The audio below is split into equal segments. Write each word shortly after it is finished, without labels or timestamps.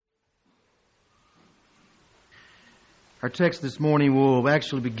Our text this morning will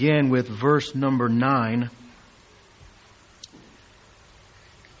actually begin with verse number 9.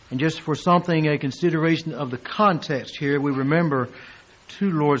 And just for a consideration of the context here, we remember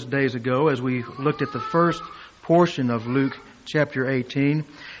 2 Lord's Days ago as we looked at the first portion of Luke chapter 18.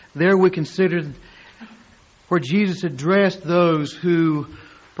 There we considered where Jesus addressed those who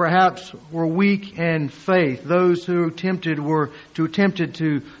perhaps were weak in faith, those who attempted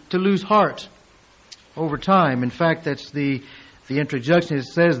to lose heart over time. In fact, that's the introduction. It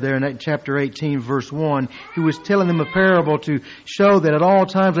says there in chapter 18, verse 1, He was telling them a parable to show that at all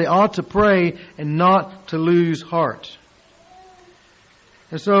times they ought to pray and not to lose heart.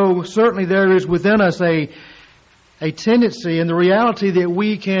 And so certainly there is within us a tendency and the reality that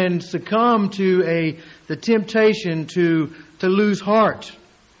we can succumb to the temptation to lose heart,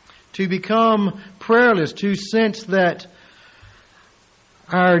 to become prayerless, to sense that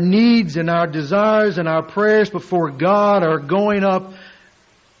our needs and our desires and our prayers before God are going up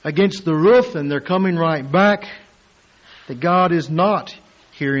against the roof and they're coming right back. That God is not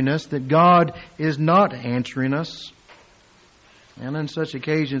hearing us, that God is not answering us. And on such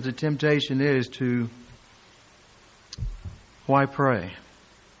occasions the temptation is to, why pray?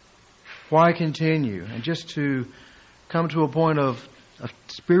 Why continue? And just to come to a point of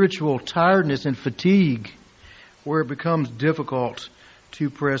spiritual tiredness and fatigue where it becomes difficult to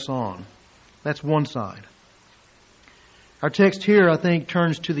press on. That's one side. Our text here, I think,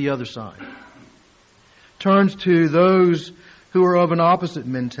 turns to the other side. Turns to those who are of an opposite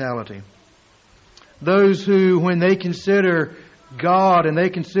mentality. Those who, when they consider God and they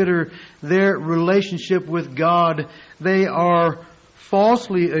consider their relationship with God, they are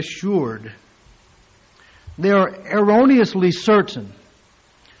falsely assured. They are erroneously certain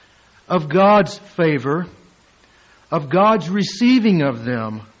of God's favor, of God's receiving of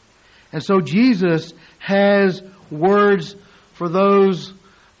them. And so Jesus has words for those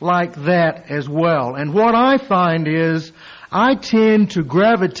like that as well. And what I find is I tend to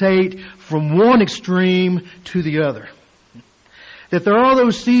gravitate from one extreme to the other. That there are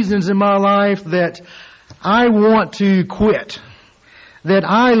those seasons in my life that I want to quit, that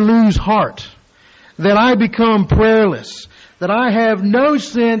I lose heart, that I become prayerless, that I have no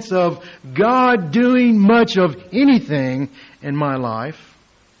sense of God doing much of anything in my life,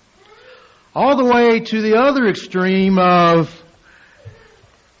 all the way to the other extreme of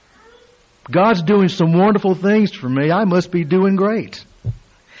God's doing some wonderful things for me. I must be doing great.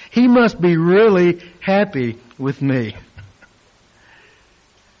 He must be really happy with me.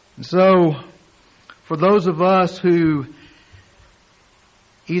 And so, for those of us who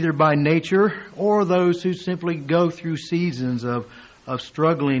either by nature or those who simply go through seasons of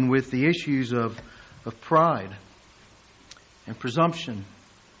struggling with the issues of pride and presumption,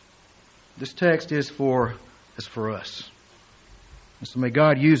 this text is for us. And so may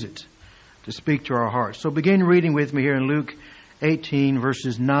God use it to speak to our hearts. So begin reading with me here in Luke 18,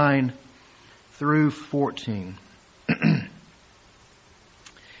 verses 9 through 14.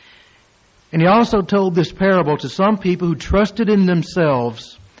 And he also told this parable to some people who trusted in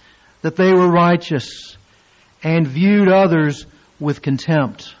themselves that they were righteous and viewed others with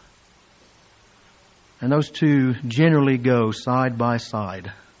contempt. And those two generally go side by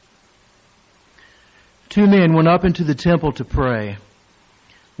side. 2 men went up into the temple to pray,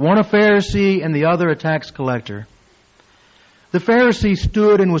 one a Pharisee and the other a tax collector. The Pharisee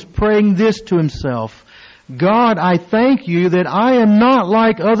stood and was praying this to himself: God, I thank you that I am not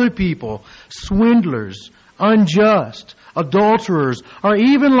like other people, swindlers, unjust, adulterers, or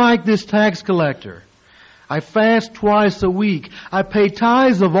even like this tax collector. I fast twice a week. I pay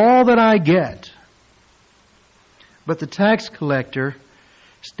tithes of all that I get. But the tax collector,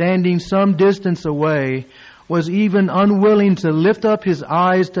 standing some distance away, was even unwilling to lift up his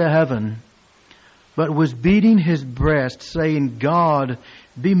eyes to heaven, but was beating his breast, saying, God,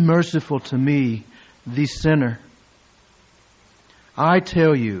 be merciful to me, the sinner. I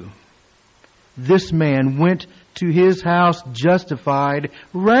tell you, this man went to his house justified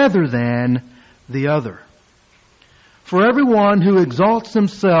rather than the other. For everyone who exalts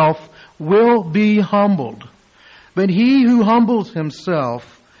himself will be humbled, but he who humbles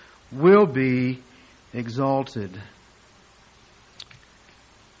himself will be exalted.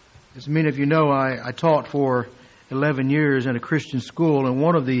 As many of you know, I taught for 11 years in a Christian school, and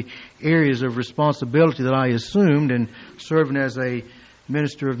one of the areas of responsibility that I assumed in serving as a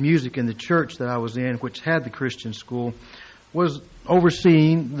minister of music in the church that I was in, which had the Christian school, was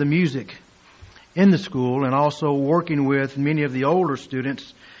overseeing the music in the school and also working with many of the older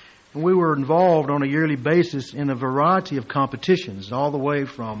students. And we were involved on a yearly basis in a variety of competitions, all the way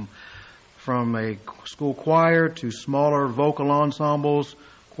from from a school choir to smaller vocal ensembles,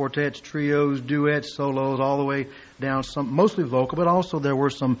 quartets, trios, duets, solos, all the way down, some mostly vocal, but also there were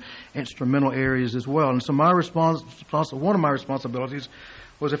some instrumental areas as well. And so one of my responsibilities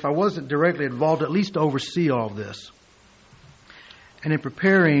was, if I wasn't directly involved, at least to oversee all of this. And in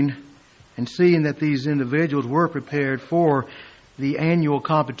preparing and seeing that these individuals were prepared for the annual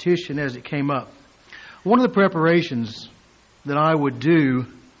competition as it came up, one of the preparations that I would do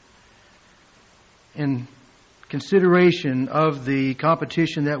in consideration of the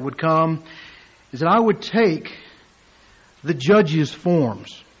competition that would come is that I would take the judges'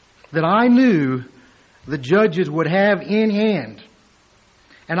 forms that I knew the judges would have in hand,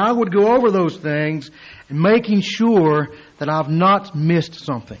 and I would go over those things and making sure that I've not missed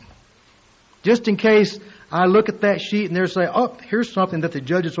something. Just in case I look at that sheet and they say, oh, here's something that the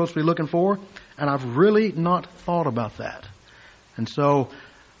judge is supposed to be looking for, and I've really not thought about that. And so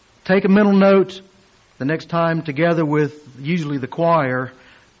take a mental note the next time together with usually the choir.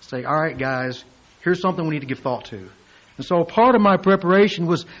 Say, all right, guys, here's something we need to give thought to. And so part of my preparation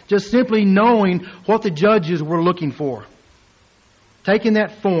was just simply knowing what the judges were looking for. Taking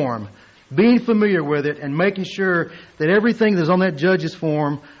that form, being familiar with it, and making sure that everything that's on that judge's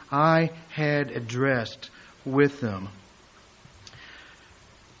form I had addressed with them.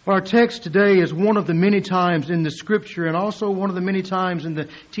 Our text today is one of the many times in the Scripture, and also one of the many times in the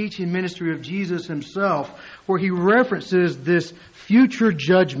teaching ministry of Jesus Himself, where He references this future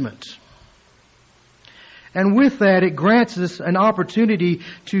judgment. And with that, it grants us an opportunity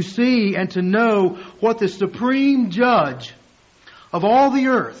to see and to know what the supreme judge of all the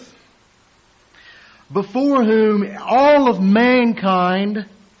earth, before whom all of mankind,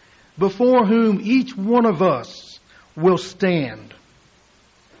 before whom each one of us will stand,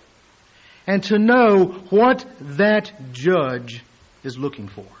 and to know what that judge is looking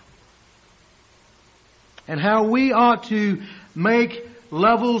for, and how we ought to make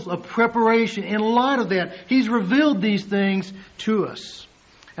levels of preparation in light of that. He's revealed these things to us.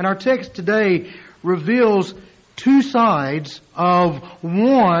 And our text today reveals two sides of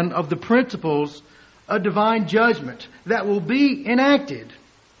one of the principles of divine judgment that will be enacted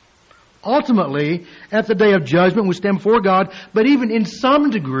ultimately at the day of judgment. We stand before God, but even in some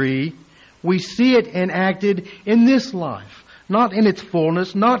degree we see it enacted in this life. Not in its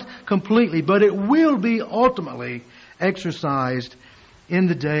fullness, not completely, but it will be ultimately exercised in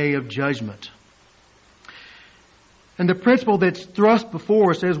the day of judgment. And the principle that's thrust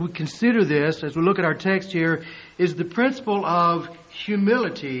before us as we consider this, as we look at our text here, is the principle of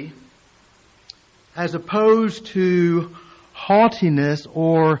humility as opposed to haughtiness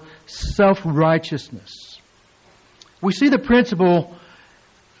or self-righteousness. We see the principle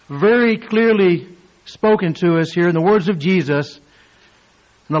very clearly spoken to us here in the words of Jesus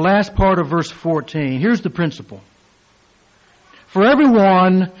in the last part of verse 14. Here's the principle. For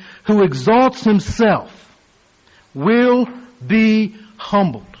everyone who exalts himself will be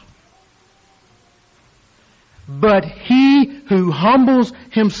humbled, but he who humbles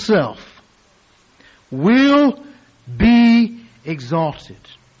himself will be exalted.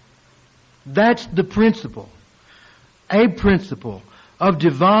 That's the principle, a principle of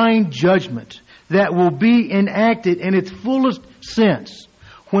divine judgment that will be enacted in its fullest sense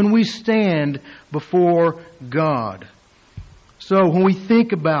when we stand before God. So when we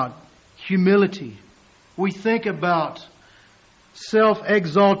think about humility, we think about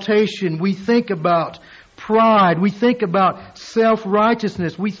self-exaltation, we think about pride, we think about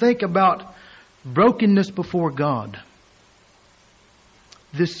self-righteousness, we think about brokenness before God.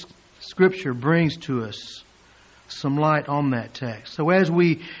 This Scripture brings to us some light on that text. So as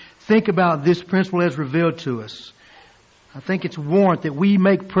we think about this principle as revealed to us, I think it's warrant that we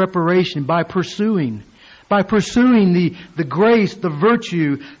make preparation by pursuing the grace, the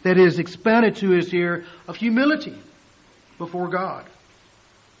virtue that is expounded to us here of humility before God.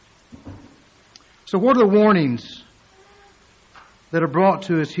 So what are the warnings that are brought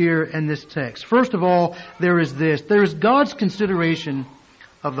to us here in this text? First of all, there is this. There is God's consideration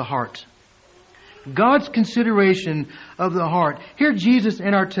of the heart. God's consideration of the heart. Here Jesus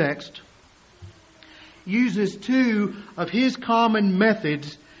in our text uses two of His common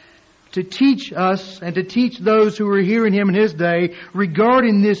methods to teach us and to teach those who were hearing Him in His day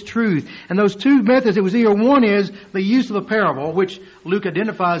regarding this truth. And those two methods, it was either one is the use of a parable, which Luke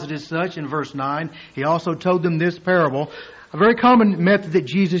identifies it as such in verse 9. He also told them this parable, a very common method that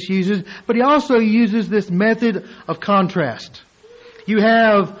Jesus uses, but He also uses this method of contrast. You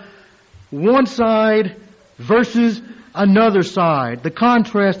have one side versus another side. The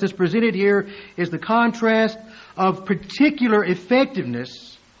contrast that's presented here is the contrast of particular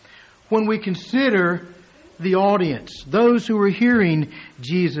effectiveness when we consider the audience, those who are hearing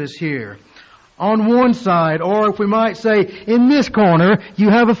Jesus here. On one side, or if we might say, in this corner, you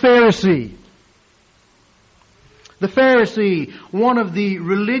have a Pharisee. The Pharisee, one of the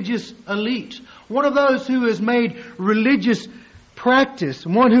religious elite, one of those who has made religious practice,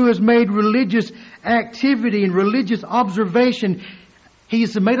 one who has made religious activity and religious observation,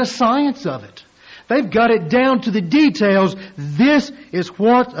 he's made a science of it. They've got it down to the details. This is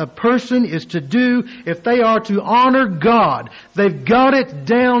what a person is to do if they are to honor God. They've got it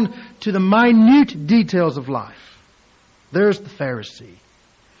down to the minute details of life. There's the Pharisee.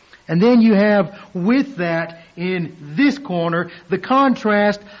 And then you have with that in this corner the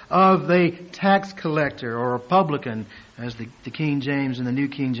contrast of a tax collector or a publican, as the King James and the New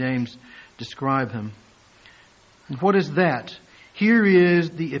King James describe him. And what is that? Here is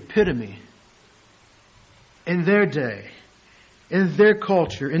the epitome. In their day, in their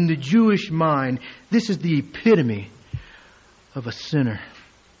culture, in the Jewish mind, this is the epitome of a sinner.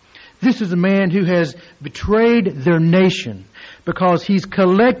 This is a man who has betrayed their nation because he's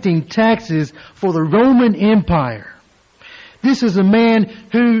collecting taxes for the Roman Empire. This is a man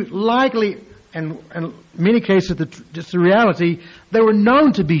who likely, and in many cases it's the reality, they were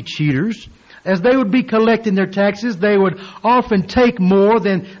known to be cheaters. As they would be collecting their taxes, they would often take more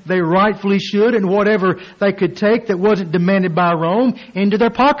than they rightfully should, and whatever they could take that wasn't demanded by Rome, into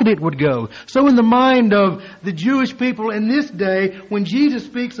their pocket it would go. So in the mind of the Jewish people in this day, when Jesus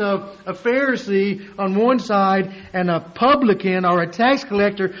speaks of a Pharisee on one side and a publican or a tax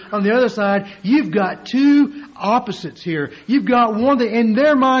collector on the other side, you've got two opposites here. You've got one that in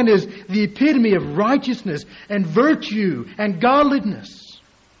their mind is the epitome of righteousness and virtue and godliness.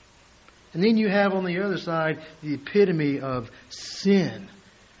 And then you have on the other side the epitome of sin.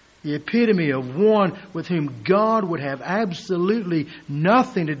 The epitome of one with whom God would have absolutely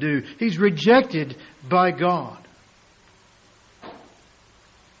nothing to do. He's rejected by God.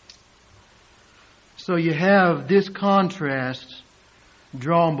 So you have this contrast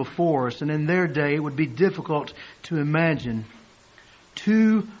drawn before us. And in their day it would be difficult to imagine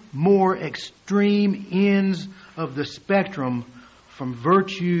two more extreme ends of the spectrum from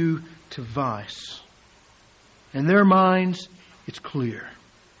virtue to vice. In their minds, it's clear.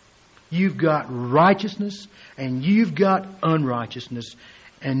 You've got righteousness and you've got unrighteousness,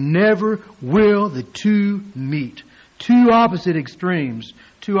 and never will the two meet. Two opposite extremes,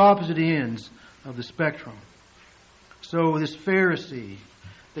 two opposite ends of the spectrum. So this Pharisee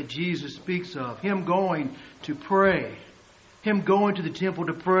that Jesus speaks of, him going to pray, him going to the temple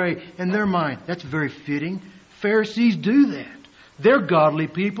to pray, in their mind, that's very fitting. Pharisees do that. They're godly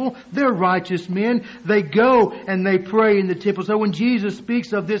people. They're righteous men. They go and they pray in the temple. So when Jesus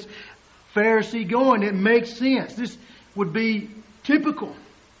speaks of this Pharisee going, it makes sense. This would be typical.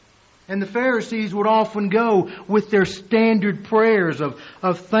 And the Pharisees would often go with their standard prayers of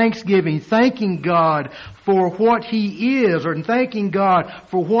thanksgiving, thanking God for what He is, or thanking God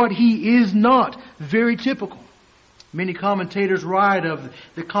for what He is not. Very typical. Many commentators write of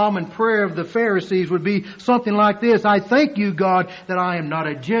the common prayer of the Pharisees would be something like this: I thank you, God, that I am not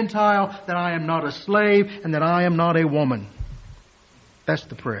a Gentile, that I am not a slave, and that I am not a woman. That's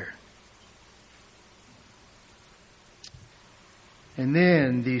the prayer. And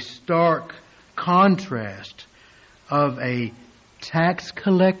then the stark contrast of a tax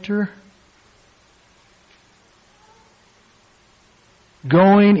collector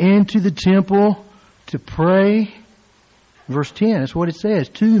going into the temple to pray. Verse 10, that's what it says.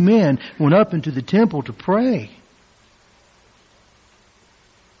 Two men went up into the temple to pray.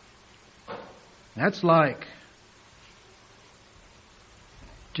 That's like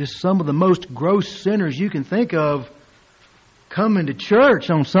just some of the most gross sinners you can think of coming to church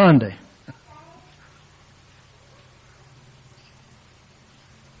on Sunday.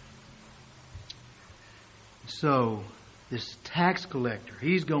 So, this tax collector,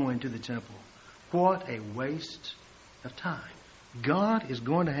 he's going to the temple. What a waste of time. God is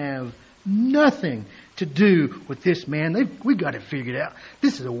going to have nothing to do with this man. We've got it figured out.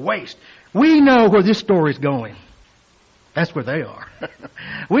 This is a waste. We know where this story is going. That's where they are.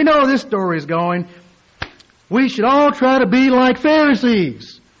 We know where this story is going. We should all try to be like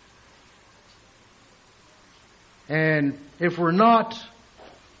Pharisees. And if we're not,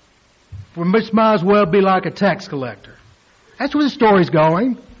 we might as well be like a tax collector. That's where the story's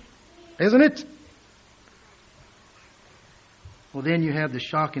going, isn't it? Well, then you have the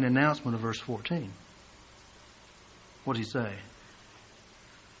shocking announcement of verse 14. What does he say?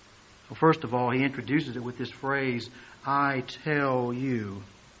 Well, first of all, he introduces it with this phrase, I tell you.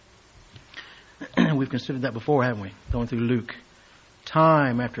 We've considered that before, haven't we? Going through Luke.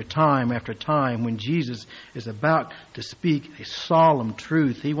 time after time after time, when Jesus is about to speak a solemn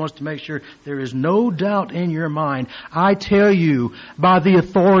truth, He wants to make sure there is no doubt in your mind. I tell you, by the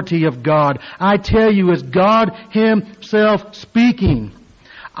authority of God, I tell you as God Himself speaking,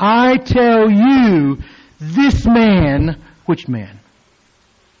 I tell you, this man, which man?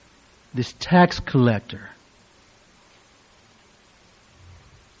 This tax collector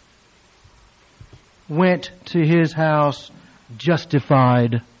went to his house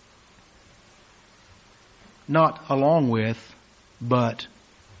justified, not along with, but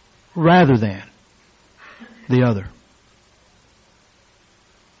rather than the other.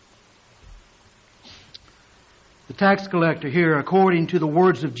 The tax collector here, according to the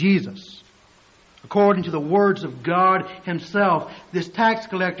words of Jesus, according to the words of God Himself, this tax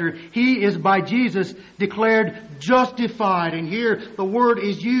collector, he is by Jesus declared justified. And here the word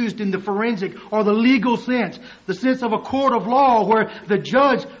is used in the forensic or the legal sense, the sense of a court of law where the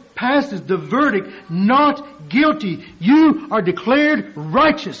judge passes the verdict, not guilty. You are declared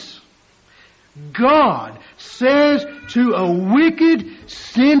righteous. God says to a wicked,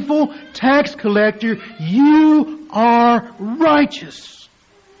 sinful tax collector, you are righteous.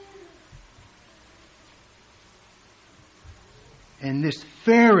 And this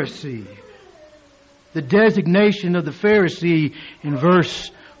Pharisee, the designation of the Pharisee in verse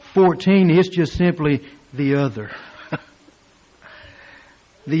 14 is just simply the other.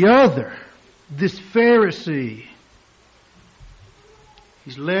 The other, this Pharisee,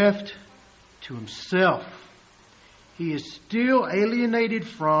 he's left to himself. He is still alienated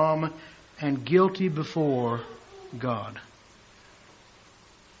from and guilty before God.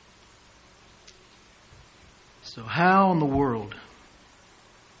 So how in the world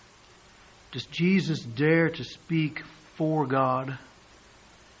does Jesus dare to speak for God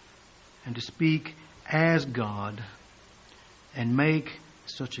and to speak as God and make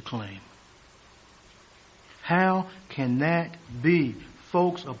such a claim? How can that be?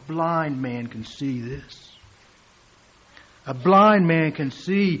 Folks, a blind man can see this. A blind man can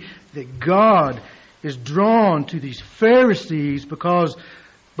see that God is drawn to these Pharisees because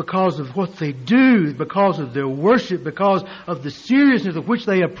of what they do, because of their worship, because of the seriousness of which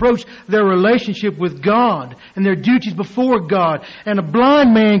they approach their relationship with God and their duties before God. And a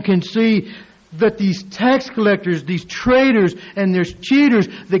blind man can see that these tax collectors, these traitors and there's cheaters,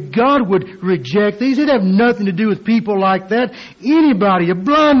 that God would reject these. It'd have nothing to do with people like that. Anybody, a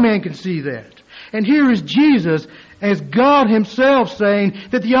blind man can see that. And here is Jesus as God Himself saying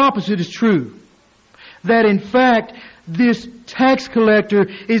that the opposite is true. That in fact, this tax collector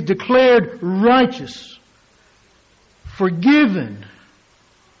is declared righteous, forgiven,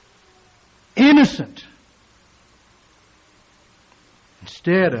 innocent,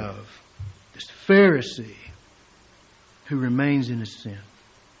 instead of this Pharisee who remains in his sin.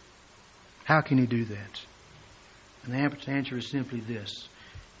 How can he do that? And the answer is simply this.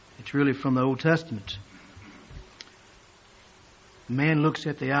 It's really from the Old Testament. Man looks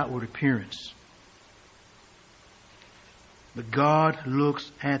at the outward appearance, but God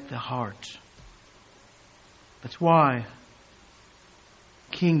looks at the heart. That's why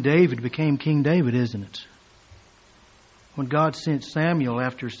King David became King David, isn't it? When God sent Samuel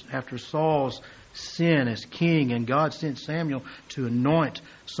after Saul's sin as king, and God sent Samuel to anoint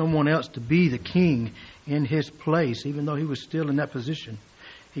someone else to be the king in his place, even though he was still in that position.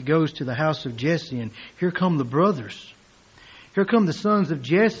 He goes to the house of Jesse, and here come the brothers. Here come the sons of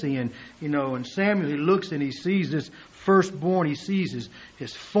Jesse, and Samuel, he looks and he sees this firstborn, he sees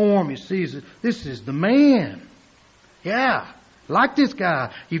his form, he sees it. This is the man. Yeah, like this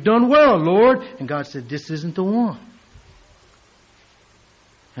guy. You've done well, Lord. And God said, this isn't the one.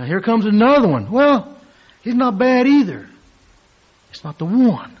 Now here comes another one. Well, he's not bad either. It's not the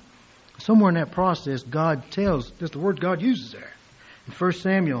one. Somewhere in that process, God tells, that's the word God uses there. In 1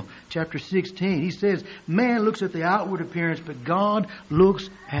 Samuel chapter 16, He says, man looks at the outward appearance, but God looks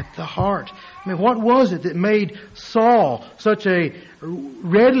at the heart. I mean, what was it that made Saul such a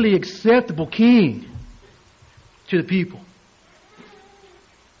readily acceptable king to the people?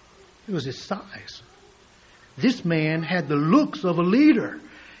 It was his size. This man had the looks of a leader,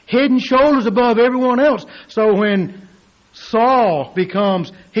 head and shoulders above everyone else. So when Saul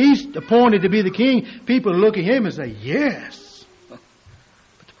he's appointed to be the king, people look at him and say, yes. But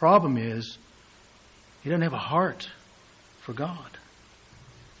the problem is, he doesn't have a heart for God.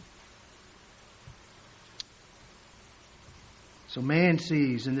 So man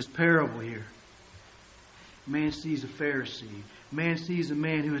sees in this parable here, man sees a Pharisee. Man sees a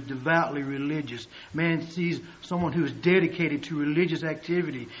man who is devoutly religious. Man sees someone who is dedicated to religious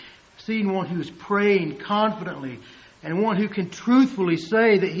activity. Seeing one who is praying confidently and one who can truthfully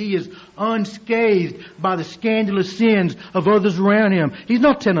say that he is unscathed by the scandalous sins of others around him. He's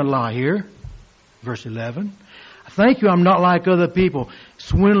not telling a lie here. Verse 11. Thank you, I'm not like other people,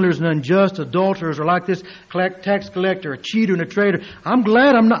 swindlers and unjust, adulterers, or like this tax collector, a cheater and a traitor. I'm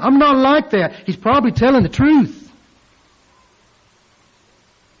glad I'm not like that. He's probably telling the truth.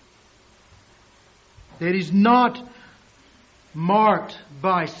 That he's not marked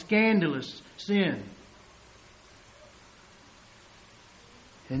by scandalous sin.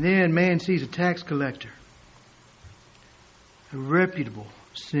 And then man sees a tax collector, a reputable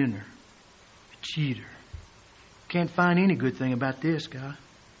sinner, a cheater. Can't find any good thing about this guy.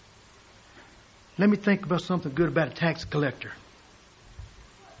 Let me think about something good about a tax collector.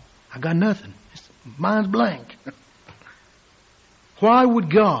 I got nothing. Mine's blank. Why would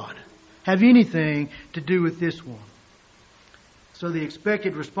God have anything to do with this one? So the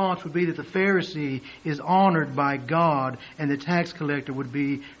expected response would be that the Pharisee is honored by God and the tax collector would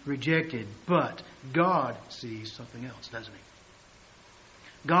be rejected. But God sees something else, doesn't he?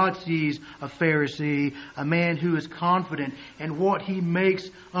 God sees a Pharisee, a man who is confident in what he makes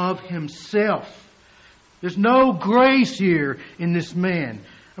of himself. There's no grace here in this man.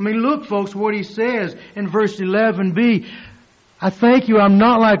 I mean, look, folks, what he says in verse 11b. I thank you, I'm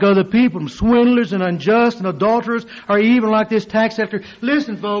not like other people, swindlers and unjust and adulterers, or even like this tax collector.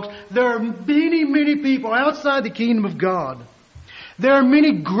 Listen, folks, there are many, many people outside the kingdom of God. There are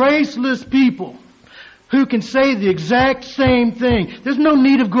many graceless people who can say the exact same thing. There's no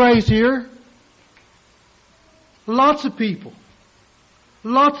need of grace here. Lots of people,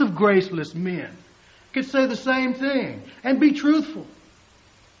 lots of graceless men could say the same thing and be truthful.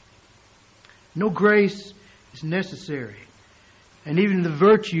 No grace is necessary. And even the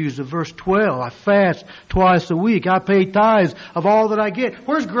virtues of verse 12, I fast twice a week, I pay tithes of all that I get.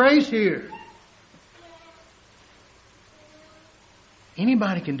 Where's grace here?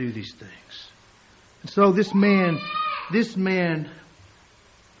 Anybody can do these things. And so this man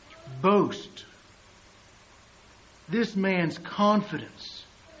boasts. This man's confidence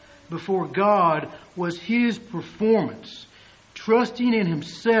before God was his performance, trusting in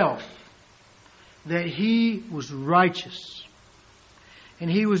himself that he was righteous. And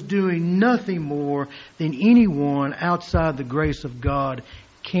he was doing nothing more than anyone outside the grace of God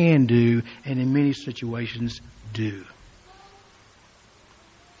can do, and in many situations do.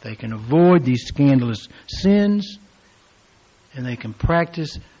 They can avoid these scandalous sins, and they can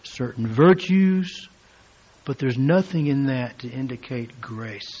practice certain virtues, but there's nothing in that to indicate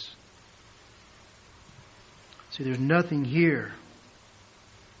grace. See, there's nothing here.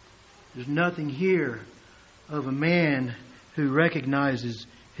 There's nothing here of a man who recognizes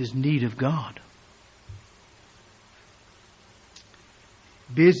his need of God.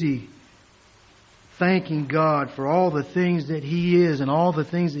 Busy thanking God for all the things that he is and all the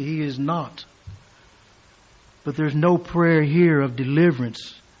things that he is not. But there's no prayer here of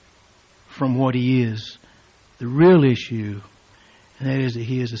deliverance from what he is. The real issue, and that is that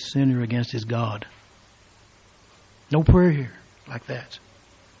he is a sinner against his God. No prayer here like that.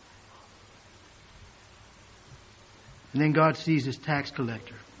 And then God sees this tax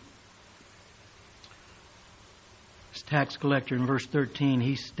collector. This tax collector in verse 13,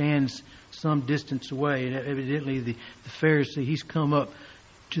 he stands some distance away. And evidently the Pharisee, he's come up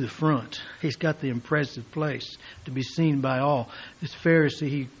to the front. He's got the impressive place to be seen by all. This Pharisee,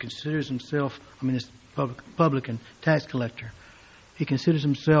 he considers himself, this publican tax collector, he considers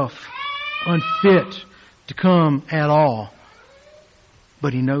himself unfit to come at all.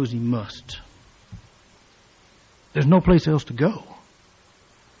 But he knows he must. There's no place else to go.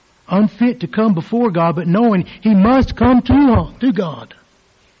 Unfit to come before God, but knowing he must come to God.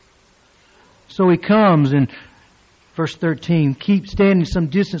 So he comes in verse 13, keep standing some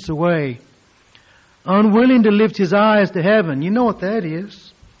distance away, unwilling to lift his eyes to heaven. You know what that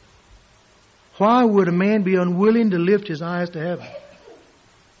is. Why would a man be unwilling to lift his eyes to heaven?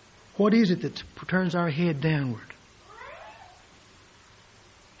 What is it that turns our head downward?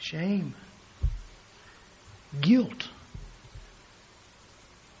 Shame. Guilt.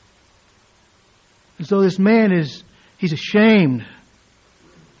 And so this man he's ashamed.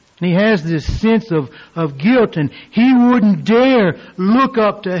 And he has this sense of guilt, and he wouldn't dare look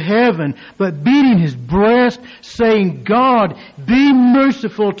up to heaven, but beating his breast, saying, God, be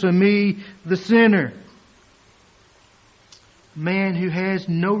merciful to me, the sinner. Man who has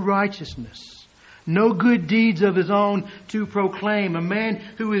no righteousness, No good deeds of his own to proclaim. A man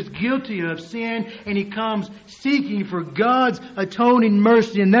who is guilty of sin, and he comes seeking for God's atoning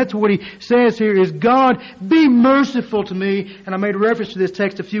mercy. And that's what he says here is, God, be merciful to me. And I made reference to this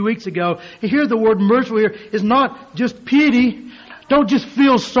text a few weeks ago. And here the word merciful here is not just pity. Don't just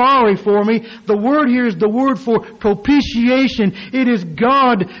feel sorry for me. The word here is the word for propitiation. It is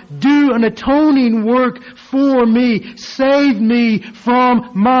God, do an atoning work for me. Save me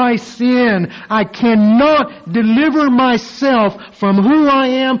from my sin. I cannot deliver myself from who I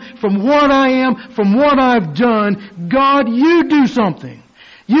am, from what I've done. God, you do something.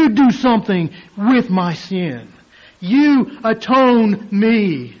 You do something with my sin. You atone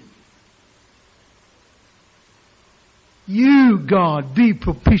me. You, God, be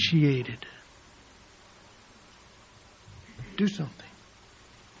propitiated. Do something.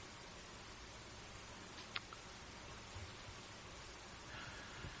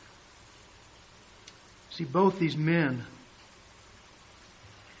 See, both these men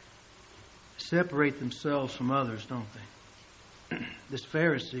separate themselves from others, don't they? This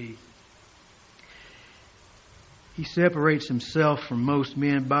Pharisee, he separates himself from most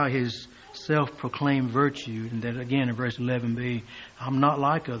men by his self-proclaimed virtue. And that again in verse 11b, I'm not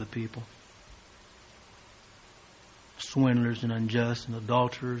like other people. Swindlers and unjust and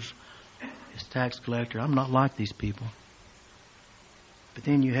adulterers, his tax collector. I'm not like these people. But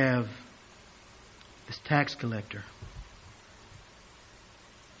then you have this tax collector.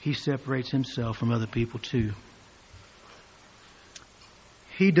 He separates himself from other people too.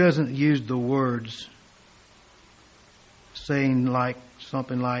 He doesn't use the words saying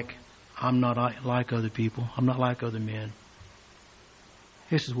something like, I'm not like other people. I'm not like other men.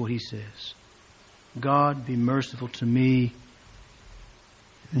 This is what he says. God, be merciful to me,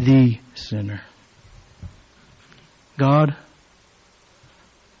 the sinner. God,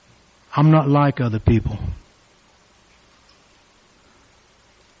 I'm not like other people.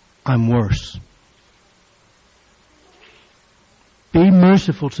 I'm worse. Be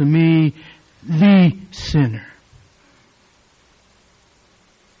merciful to me, the sinner.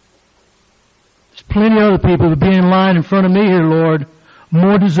 Plenty of other people would be in line in front of me here, Lord,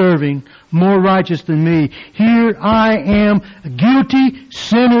 more deserving, more righteous than me. Here I am, a guilty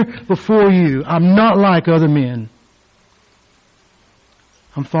sinner before you. I'm not like other men.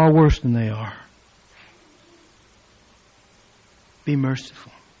 I'm far worse than they are. Be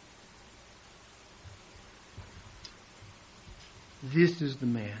merciful. This is the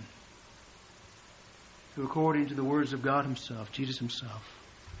man who, according to the words of God Himself, Jesus Himself,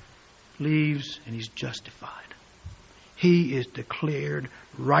 leaves and he's justified. He is declared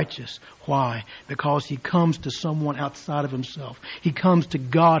righteous. Why? Because he comes to someone outside of himself. He comes to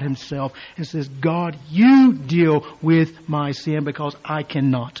God Himself and says, God, you deal with my sin because I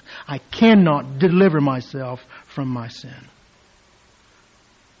cannot. I cannot deliver myself from my sin.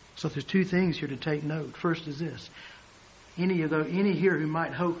 So there's two things here to take note. First is this. Any here who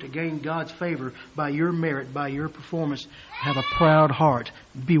might hope to gain God's favor by your merit, by your performance, have a proud heart.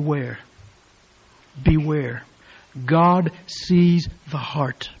 Beware. Beware. God sees the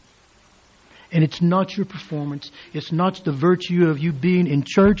heart. And it's not your performance. It's not the virtue of you being in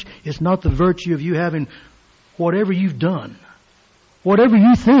church. It's not the virtue of you having whatever you've done. Whatever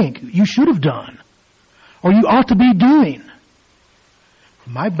you think you should have done. Or you ought to be doing.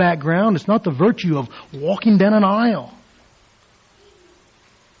 In my background, it's not the virtue of walking down an aisle.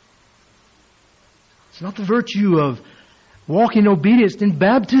 It's not the virtue of walking in obedience in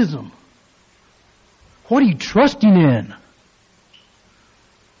baptism. What are you trusting in?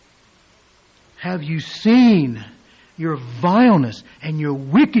 Have you seen your vileness and your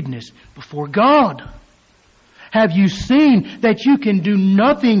wickedness before God? Have you seen that you can do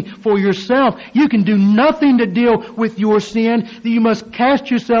nothing for yourself? You can do nothing to deal with your sin, that you must cast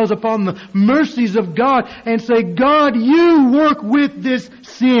yourselves upon the mercies of God and say, God, you work with this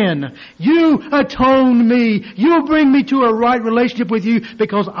sin. You atone me. You bring me to a right relationship with you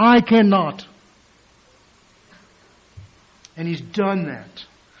because I cannot. And He's done that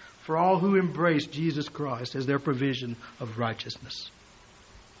for all who embrace Jesus Christ as their provision of righteousness.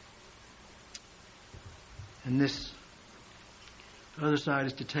 And this other side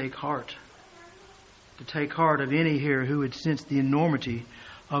is to take heart. To take heart of any here who would sense the enormity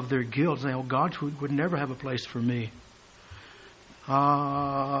of their guilt. Say, oh, God would never have a place for me.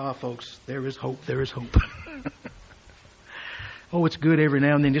 Ah, folks, there is hope. There is hope. Oh, it's good every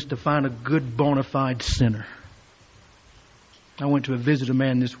now and then just to find a good bona fide sinner. I went to visit a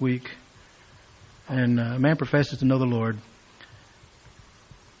man this week, and a man professes to know the Lord,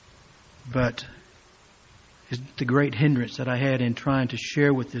 but the great hindrance that I had in trying to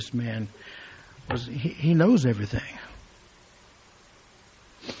share with this man Because he knows everything.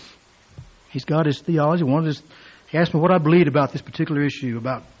 He's got his theology. He asked me what I believed about this particular issue,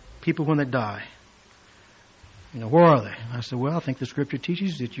 about people when they die. Where are they? I said, well, I think the Scripture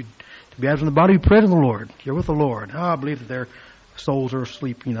teaches that you to be absent from the body, be present with the Lord. You're with the Lord. I believe that their souls are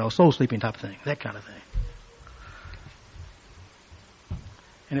asleep, soul sleeping type of thing, that kind of thing.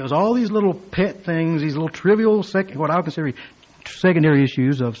 And it was all these little pet things, these little trivial, what I would consider secondary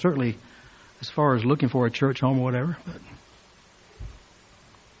issues of certainly as far as looking for a church home or whatever. But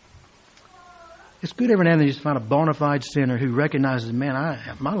it's good every now and then just find a bona fide sinner who recognizes, man,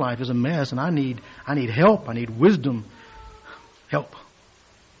 my life is a mess and I need help. I need wisdom. Help.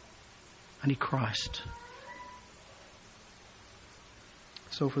 I need Christ.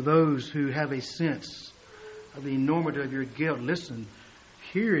 So for those who have a sense of the enormity of your guilt, listen,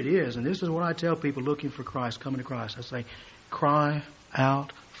 here it is. And this is what I tell people looking for Christ, coming to Christ. I say, cry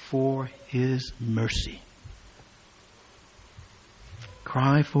out for His mercy.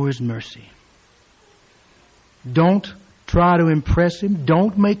 Cry for His mercy. Don't try to impress Him.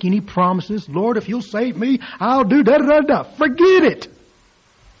 Don't make any promises. Lord, if You'll save me, I'll do da-da-da-da. Forget it.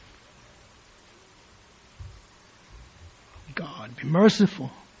 God, be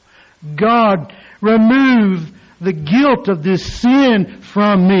merciful. God, remove the guilt of this sin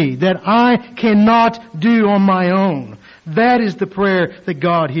from me that I cannot do on my own. That is the prayer that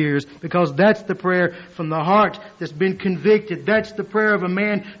God hears, because that's the prayer from the heart that's been convicted. That's the prayer of a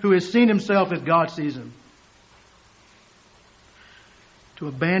man who has seen himself as God sees him. To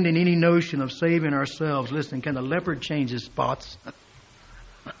abandon any notion of saving ourselves. Listen, can the leopard change his spots?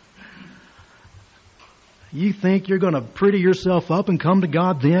 You think you're going to pretty yourself up and come to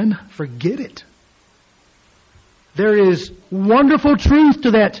God then? Forget it. There is wonderful truth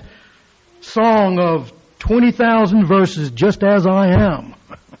to that song of 20,000 verses, just as I am,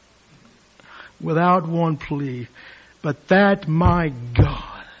 without one plea. But that my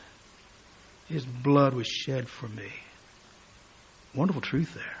God, His blood was shed for me. Wonderful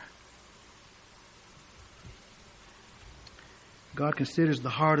truth there. God considers the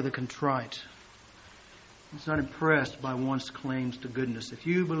heart of the contrite. He's not impressed by one's claims to goodness. If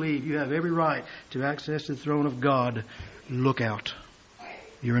you believe you have every right to access the throne of God, look out.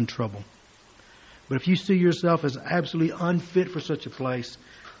 You're in trouble. But if you see yourself as absolutely unfit for such a place,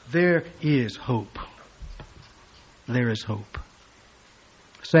 there is hope. There is hope.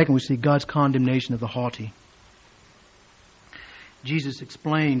 Second, we see God's condemnation of the haughty. Jesus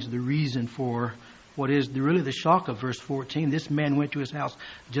explains the reason for what is really the shock of verse 14. This man went to his house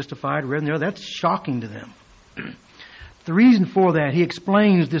justified, rather than the other. That's shocking to them. The reason for that, he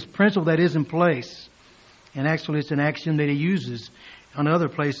explains this principle that is in place. And actually it's an axiom that he uses on other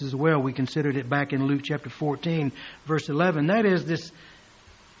places as well. We considered it back in Luke chapter 14, verse 11. That is this,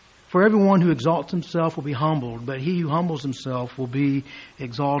 for everyone who exalts himself will be humbled, but he who humbles himself will be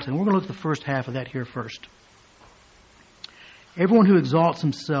exalted. And we're going to look at the first half of that here first. Everyone who exalts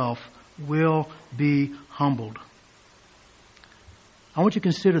himself will be humbled. I want you to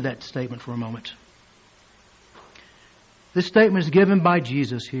consider that statement for a moment. This statement is given by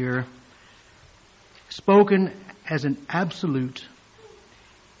Jesus here, spoken as an absolute,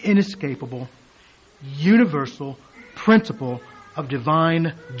 inescapable, universal principle of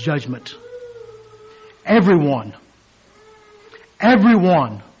divine judgment. Everyone. Do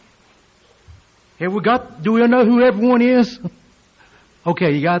we know who everyone is?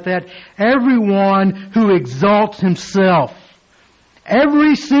 Okay, you got that? Everyone who exalts himself.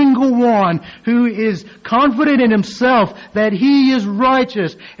 Every single one who is confident in himself that he is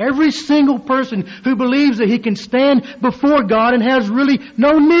righteous. Every single person who believes that he can stand before God and has really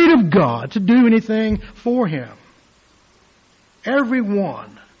no need of God to do anything for him.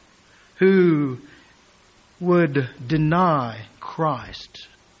 Everyone who would deny Christ.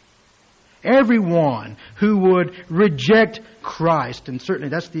 Everyone who would reject Christ. And certainly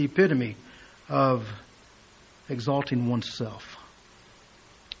that's the epitome of exalting oneself.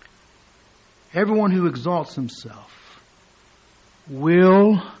 Everyone who exalts himself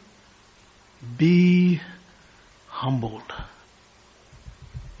will be humbled.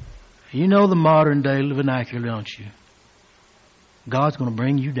 You know the modern day vernacular, don't you? God's going to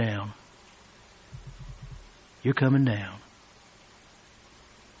bring you down. You're coming down.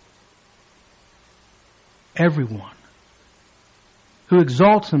 Everyone who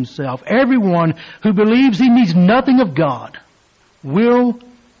exalts himself, everyone who believes he needs nothing of God, will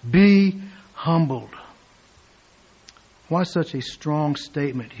be humbled. Why such a strong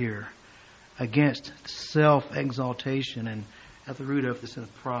statement here against self-exaltation and at the root of this sin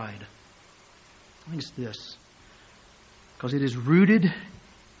of pride? I think it's this. Because it is rooted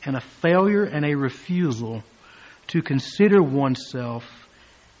and a failure and a refusal to consider oneself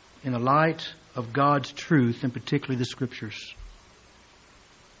in the light of God's truth, and particularly the Scriptures.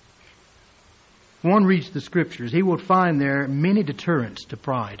 If one reads the Scriptures, he will find there many deterrents to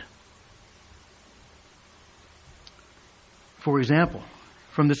pride. For example,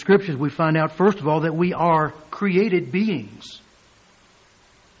 from the Scriptures we find out, first of all, that we are created beings.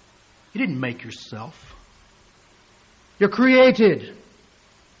 You didn't make yourself. You're created.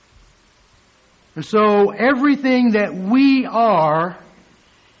 And so everything that we are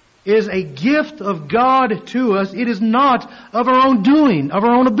is a gift of God to us. It is not of our own doing, of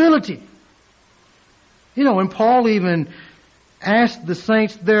our own ability. You know, and Paul even asked the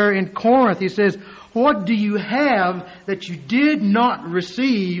saints there in Corinth, he says, "What do you have that you did not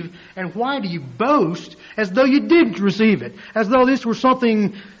receive, and why do you boast as though you didn't receive it? As though this were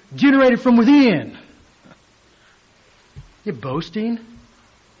something generated from within." You're boasting?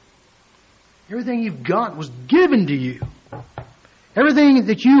 Everything you've got was given to you. Everything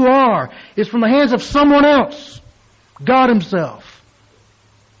that you are is from the hands of someone else, God Himself.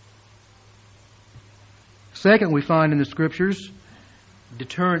 Second, we find in the Scriptures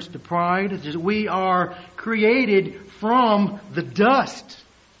deterrence to pride is that we are created from the dust.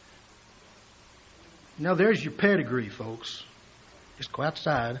 Now there's your pedigree, folks. Just go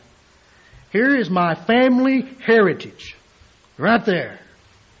outside. Here is my family heritage. Right there.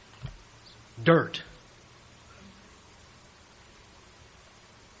 Dirt.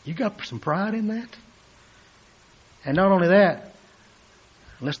 You got some pride in that? And not only that,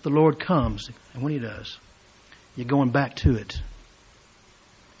 unless the Lord comes, and when He does, you're going back to it.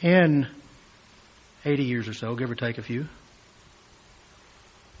 In 80 years or so, give or take a few.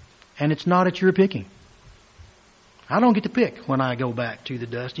 And it's not at your picking. I don't get to pick when I go back to the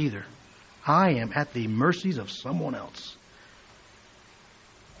dust either. I am at the mercies of someone else.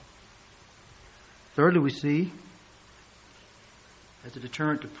 Thirdly, we see, as a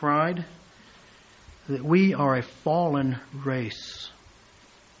deterrent to pride, that we are a fallen race.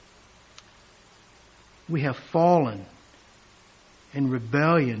 We have fallen in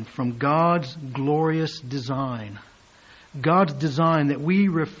rebellion from God's glorious design. God's design that we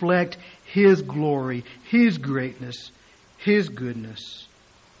reflect His glory, His greatness, His goodness.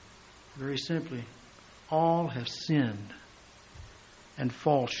 Very simply, all have sinned and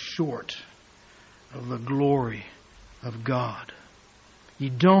fall short of the glory of God. You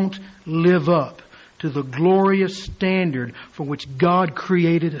don't live up to the glorious standard for which God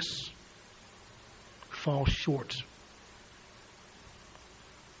created us. Fall short.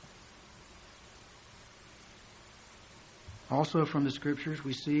 Also from the Scriptures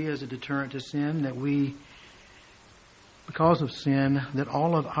we see as a deterrent to sin that we, because of sin, that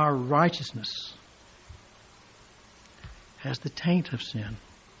all of our righteousness has the taint of sin.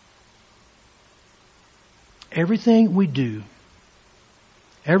 Everything we do,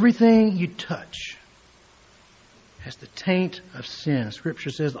 everything you touch has the taint of sin. Scripture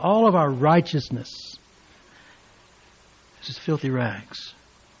says all of our righteousness is as filthy rags.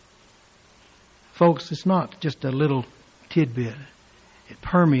 Folks, it's not just a little tidbit. It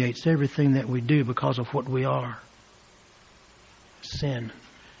permeates everything that we do because of what we are. Sin.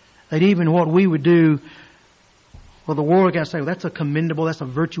 That even what we would do, well, the world can say, well, that's a commendable, that's a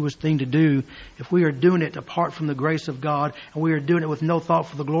virtuous thing to do. If we are doing it apart from the grace of God, and we are doing it with no thought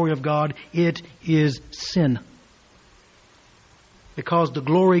for the glory of God, it is sin. Because the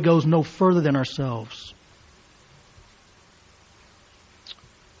glory goes no further than ourselves.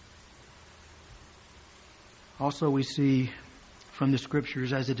 Also, we see from the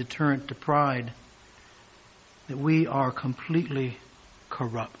Scriptures as a deterrent to pride that we are completely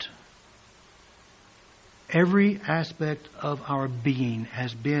corrupt. Every aspect of our being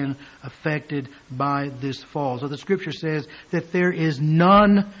has been affected by this fall. So the Scripture says that there is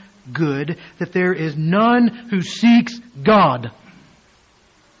none good, that there is none who seeks God.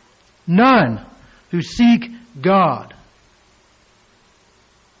 None who seek God.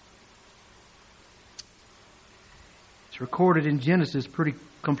 Recorded in Genesis pretty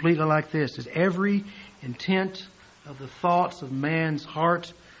completely like this: is every intent of the thoughts of man's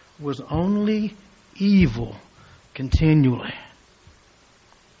heart was only evil continually.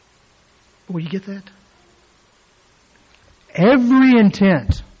 Will you get that? Every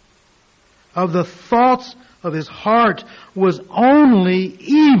intent of the thoughts of his heart was only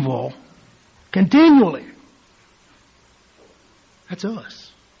evil continually. That's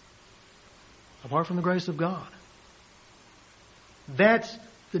us, apart from the grace of God. That's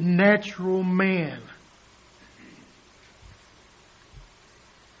the natural man.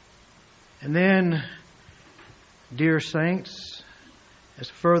 And then, dear saints, as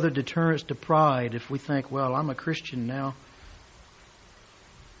further deterrence to pride if we think, well, I'm a Christian now.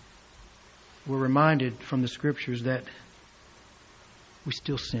 We're reminded from the Scriptures that we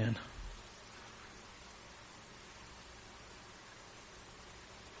still sin.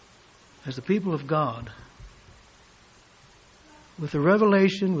 As the people of God, with the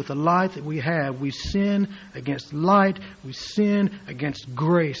revelation, with the light that we have, we sin against light, we sin against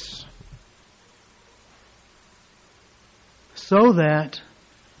grace. So that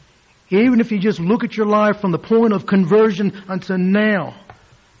even if you just look at your life from the point of conversion until now,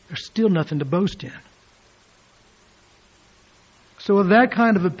 there's still nothing to boast in. So with that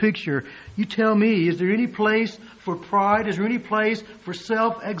kind of a picture, you tell me, is there any place for pride? Is there any place for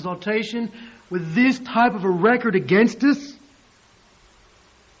self-exaltation with this type of a record against us?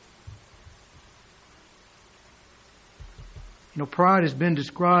 You know, pride has been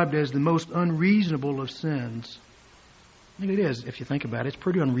described as the most unreasonable of sins. I think it is, if you think about it. It's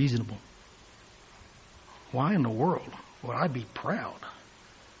pretty unreasonable. Why in the world would I be proud?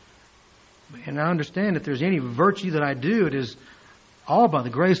 And I understand if there's any virtue that I do, it is all by the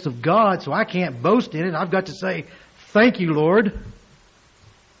grace of God, so I can't boast in it. I've got to say, thank you, Lord.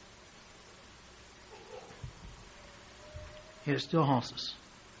 Yet it still haunts us.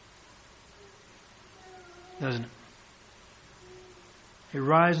 Doesn't it? It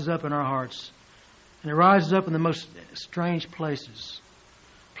rises up in our hearts. And it rises up in the most strange places.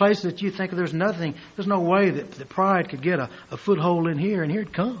 Places that you think there's no way that pride could get a foothold in here, and here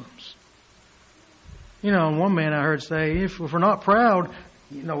it comes. You know, and one man I heard say, if we're not proud,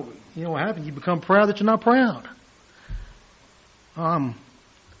 you know what happens? You become proud that you're not proud. I'm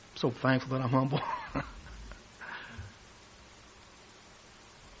so thankful that I'm humble.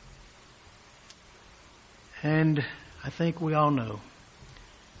 And I think we all know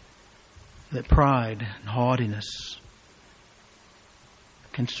that pride and haughtiness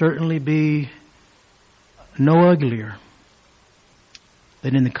can certainly be no uglier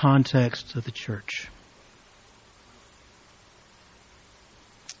than in the context of the church.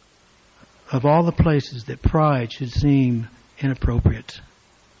 Of all the places that pride should seem inappropriate,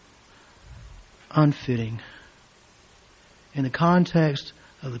 unfitting, in the context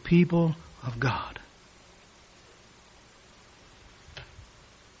of the people of God.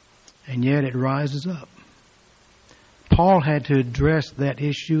 And yet it rises up. Paul had to address that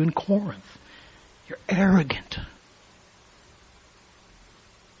issue in Corinth. You're arrogant.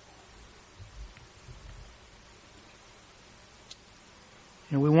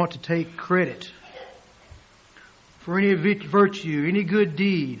 And we want to take credit for any virtue, any good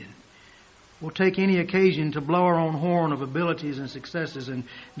deed. We'll take any occasion to blow our own horn of abilities and successes. And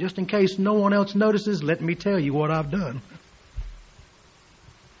just in case no one else notices, let me tell you what I've done.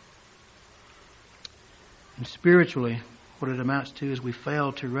 And spiritually, what it amounts to is we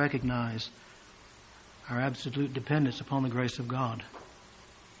fail to recognize our absolute dependence upon the grace of God.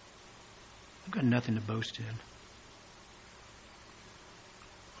 I've got nothing to boast in.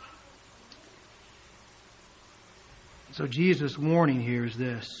 So Jesus' warning here is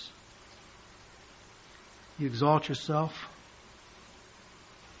this. You exalt yourself.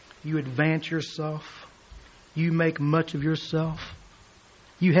 You advance yourself. You make much of yourself.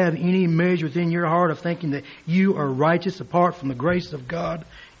 You have any measure within your heart of thinking that you are righteous apart from the grace of God,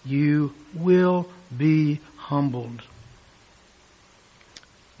 you will be humbled.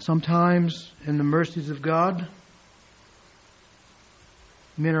 Sometimes in the mercies of God,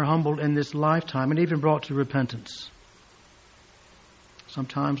 men are humbled in this lifetime and even brought to repentance.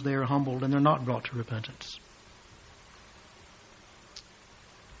 Sometimes they are humbled and they're not brought to repentance.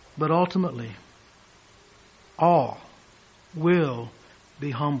 But ultimately, all will be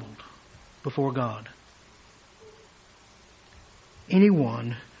humbled before God.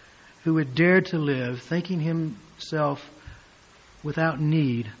 Anyone who would dare to live thinking himself without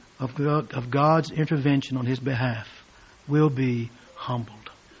need of God's intervention on his behalf will be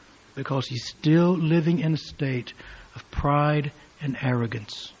humbled because he's still living in a state of pride and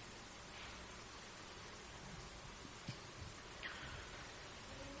arrogance.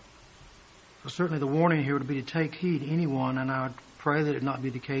 So certainly the warning here would be to take heed, anyone, and I would pray that it not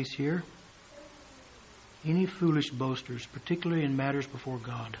be the case here, any foolish boasters, particularly in matters before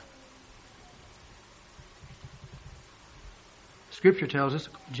God. Scripture tells us,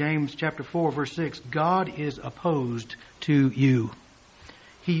 James chapter 4, verse 6, God is opposed to you.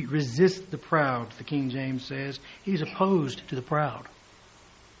 He resists the proud, the King James says. He's opposed to the proud.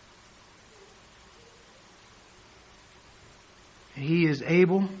 He is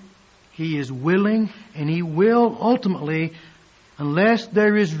able, He is willing, and He will ultimately, unless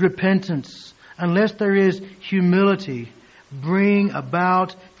there is repentance, unless there is humility, bring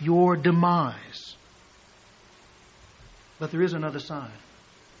about your demise. But there is another side.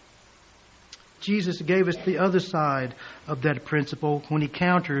 Jesus gave us the other side of that principle when He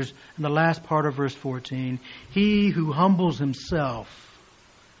counters in the last part of verse 14, he who humbles himself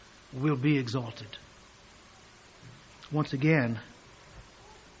will be exalted. Once again,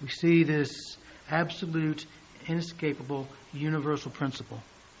 we see this absolute, inescapable, universal principle.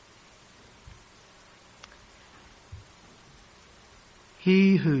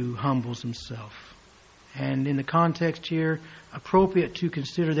 He who humbles himself. And in the context here, appropriate to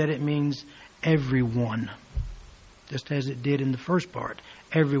consider that it means everyone. Just as it did in the first part.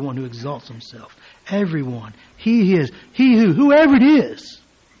 Everyone who exalts himself. Everyone. He who, whoever it is,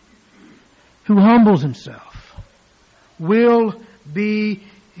 who humbles himself, will be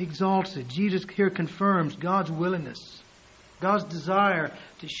exalted. Jesus here confirms God's willingness, God's desire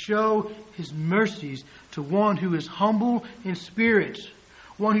to show His mercies to one who is humble in spirit,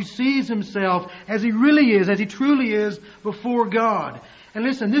 one who sees himself as he really is, as he truly is before God. And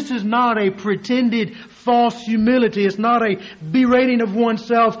listen, this is not a pretended false humility. It's not a berating of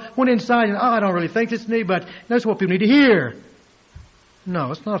oneself when inside, I don't really think this is me, but that's what people need to hear.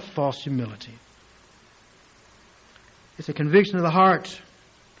 No, it's not false humility. It's a conviction of the heart.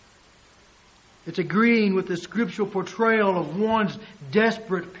 It's agreeing with the scriptural portrayal of one's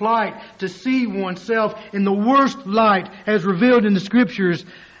desperate plight to see oneself in the worst light as revealed in the Scriptures,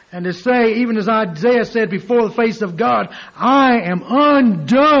 and to say, even as Isaiah said before the face of God, I am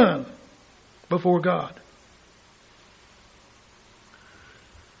undone before God.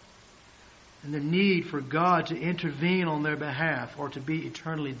 And the need for God to intervene on their behalf or to be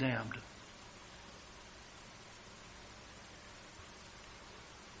eternally damned.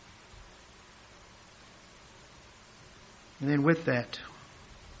 And then with that,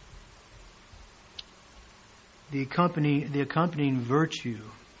 the accompanying virtue,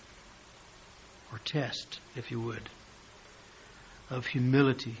 or test, if you would, of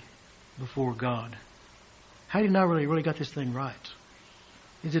humility before God. How do you know really got this thing right?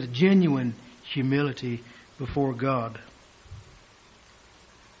 Is it a genuine humility before God?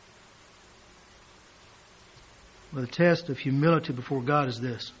 Well, the test of humility before God is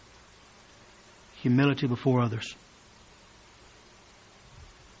this: humility before others.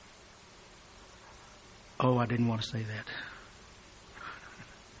 Oh, I didn't want to say that.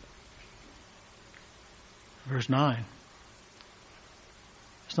 Verse 9.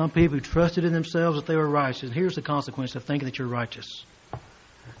 Some people who trusted in themselves that they were righteous. And here's the consequence of thinking that you're righteous.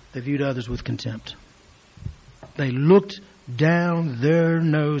 They viewed others with contempt. They looked down their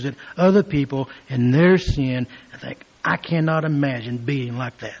nose at other people and their sin and think, I cannot imagine being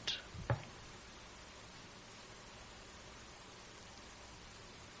like that.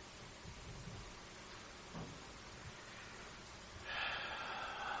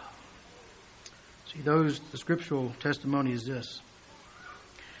 See, the scriptural testimony is this: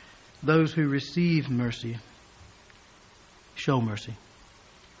 those who receive mercy show mercy.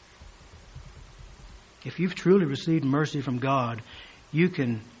 If you've truly received mercy from God, you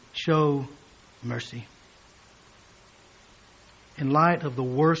can show mercy. In light of the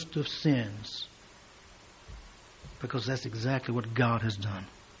worst of sins, because that's exactly what God has done.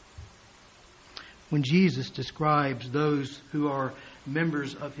 When Jesus describes those who are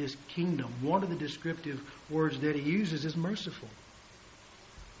members of His kingdom, one of the descriptive words that He uses is merciful.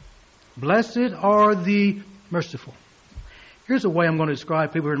 Blessed are the merciful. Here's the way I'm going to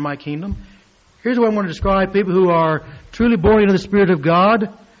describe people who are in my kingdom. Here's the way I'm going to describe people who are truly born into the Spirit of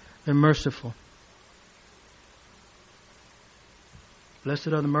God. They're merciful. Blessed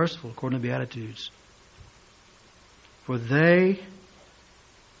are the merciful, according to the Beatitudes. For they,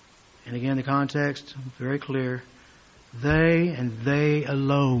 and again the context, very clear, they and they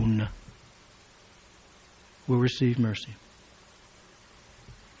alone will receive mercy.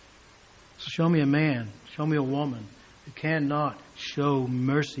 So show me a man, show me a woman who cannot show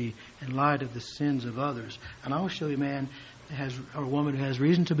mercy in light of the sins of others, and I will show you a man or a woman who has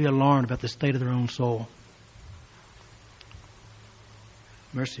reason to be alarmed about the state of their own soul.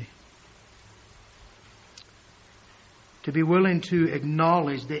 Mercy. To be willing to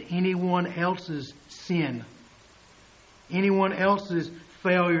acknowledge that anyone else's sin, anyone else's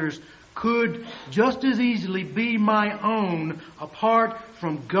failures could just as easily be my own apart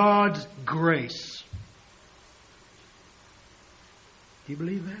from God's grace. Do you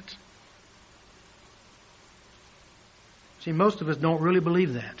believe that? See, most of us don't really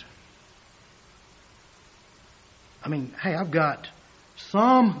believe that. I mean, hey, I've got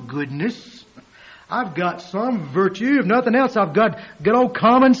some goodness. I've got some virtue. If nothing else, I've got good old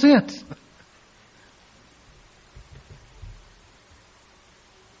common sense.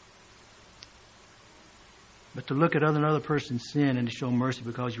 to look at another person's sin and to show mercy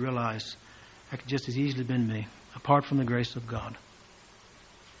because you realize that could just as easily have been me, apart from the grace of God.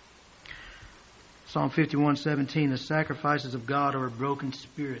 Psalm 51:17, the sacrifices of God are a broken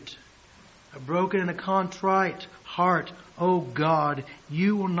spirit, a broken and a contrite heart, O God,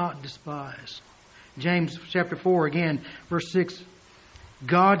 you will not despise. James chapter 4 again, verse 6,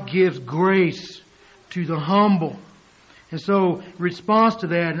 God gives grace to the humble. And so, response to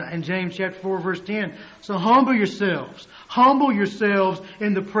that in James chapter 4 verse 10, so humble yourselves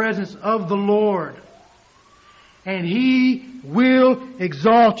in the presence of the Lord, and He will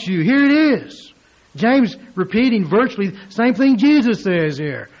exalt you. Here it is. James repeating virtually the same thing Jesus says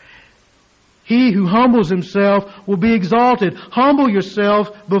here. He who humbles himself will be exalted. Humble yourself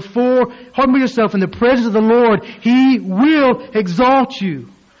in the presence of the Lord. He will exalt you.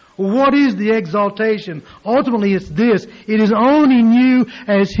 Well, what is the exaltation? Ultimately, it's this. It is owning you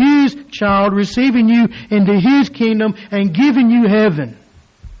as His child, receiving you into His kingdom and giving you heaven.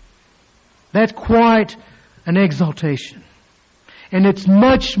 That's quite an exaltation. And it's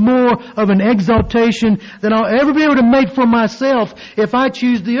much more of an exaltation than I'll ever be able to make for myself if I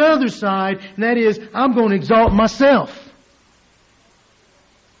choose the other side, and that is, I'm going to exalt myself.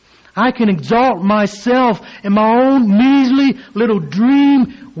 I can exalt myself in my own measly little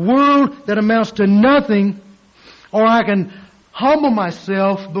dream world that amounts to nothing, or I can humble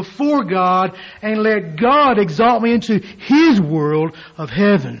myself before God and let God exalt me into His world of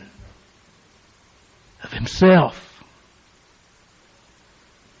heaven, of Himself.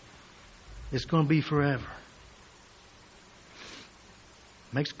 It's going to be forever.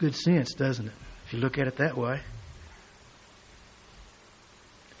 Makes good sense, doesn't it? If you look at it that way.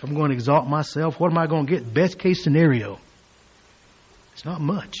 If I'm going to exalt myself, what am I going to get? Best case scenario. It's not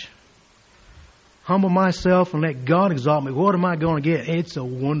much. Humble myself and let God exalt me. What am I going to get? It's a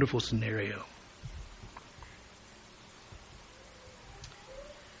wonderful scenario.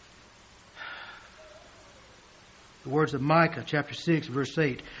 The words of Micah chapter 6 verse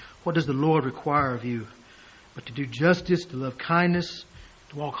 8. What does the Lord require of you? But to do justice, to love kindness,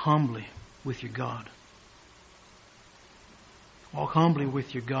 to walk humbly with your God. Walk humbly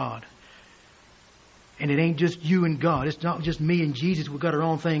with your God. And it ain't just you and God. It's not just me and Jesus. We've got our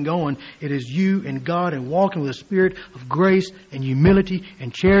own thing going. It is you and God, and walking with a spirit of grace and humility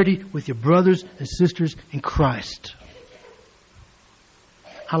and charity with your brothers and sisters in Christ.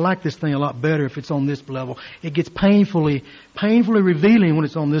 I like this thing a lot better if it's on this level. It gets painfully revealing when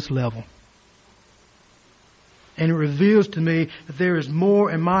it's on this level. And it reveals to me that there is more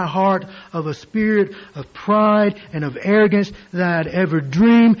in my heart of a spirit of pride and of arrogance than I'd ever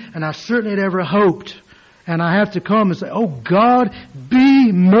dreamed, and I certainly had ever hoped. And I have to come and say, oh God,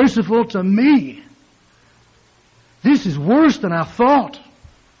 be merciful to me. This is worse than I thought.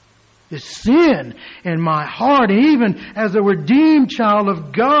 This sin in my heart, and even as a redeemed child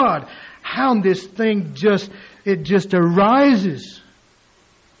of God, how this thing just arises.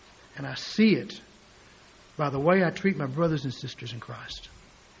 And I see it by the way I treat my brothers and sisters in Christ.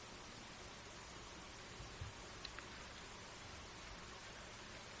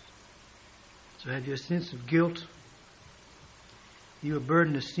 So have you a sense of guilt? You a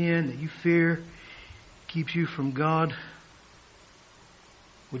burden of sin that you fear keeps you from God?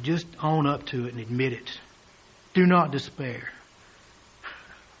 Well, just own up to it and admit it. Do not despair.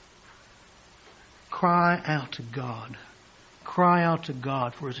 Cry out to God. Cry out to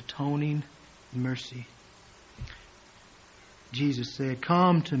God for His atoning mercy. Jesus said,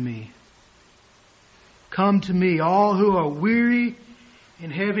 come to me. Come to me, all who are weary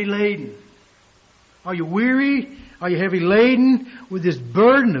and heavy laden. Are you weary? Are you heavy laden with this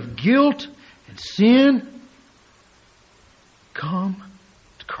burden of guilt and sin? Come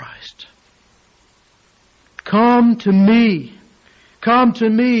to Christ. Come to me. Come to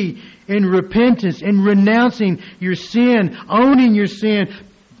me in repentance, in renouncing your sin, owning your sin.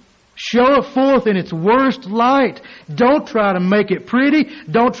 Show it forth in its worst light. Don't try to make it pretty.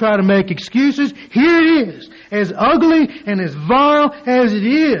 Don't try to make excuses. Here it is, as ugly and as vile as it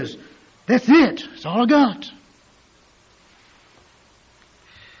is. That's it. That's all I got.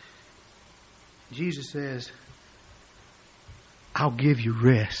 Jesus says, I'll give you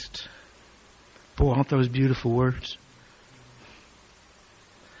rest. Boy, aren't those beautiful words?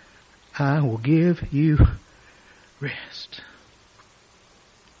 I will give you rest.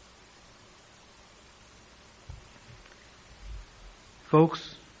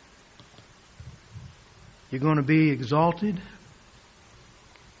 Folks, you're going to be exalted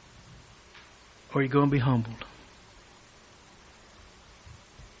or you're going to be humbled.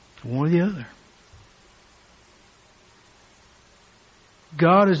 One or the other.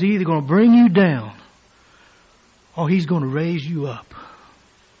 God is either going to bring you down or He's going to raise you up.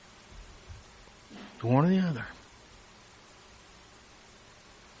 One or the other.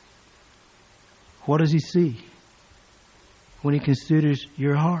 What does He see when He considers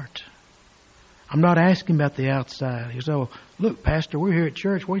your heart? I'm not asking about the outside. You say, well, look, Pastor, we're here at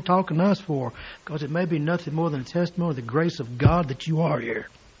church. What are you talking to us for? Because it may be nothing more than a testimony of the grace of God that you are here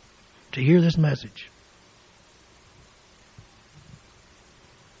to hear this message.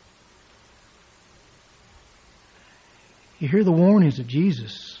 You hear the warnings of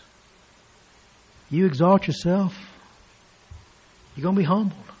Jesus. You exalt yourself, you're going to be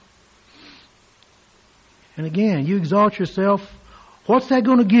humbled. And again, you exalt yourself, what's that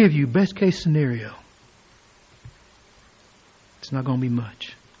going to give you? Best case scenario. It's not going to be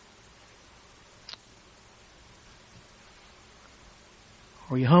much.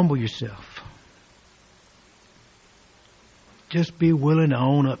 Or you humble yourself. Just be willing to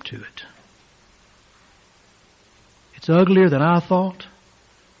own up to it. It's uglier than I thought.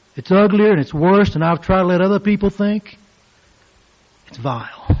 It's uglier and it's worse than I've tried to let other people think. It's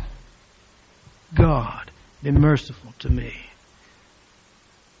vile. God, be merciful to me.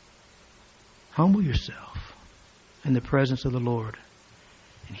 Humble yourself in the presence of the Lord,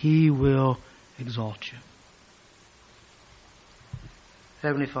 and He will exalt you.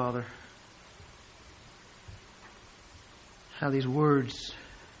 Heavenly Father, how these words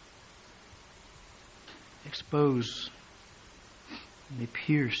expose, they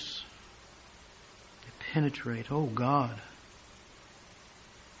pierce, they penetrate. Oh God,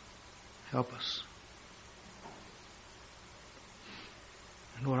 help us.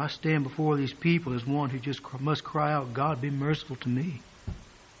 And Lord, I stand before these people as one who just must cry out, God, be merciful to me.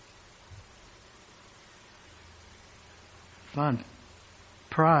 Find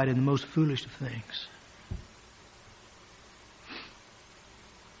pride in the most foolish of things.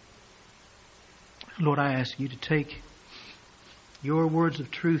 Lord, I ask you to take your words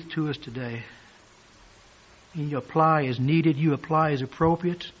of truth to us today. And you apply as needed, you apply as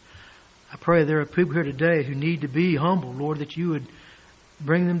appropriate. I pray there are people here today who need to be humble, Lord, that you would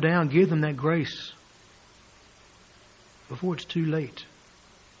bring them down, give them that grace before it's too late.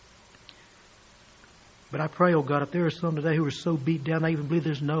 But I pray, oh God, if there are some today who are so beat down, they even believe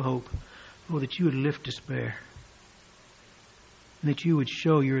there's no hope, Lord, that you would lift despair. And that you would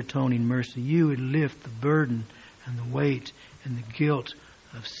show your atoning mercy. You would lift the burden and the weight and the guilt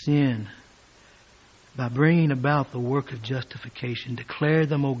of sin by bringing about the work of justification. Declare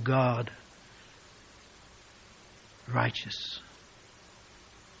them, O God, righteous.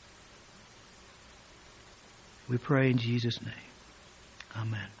 We pray in Jesus' name.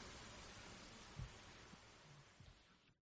 Amen.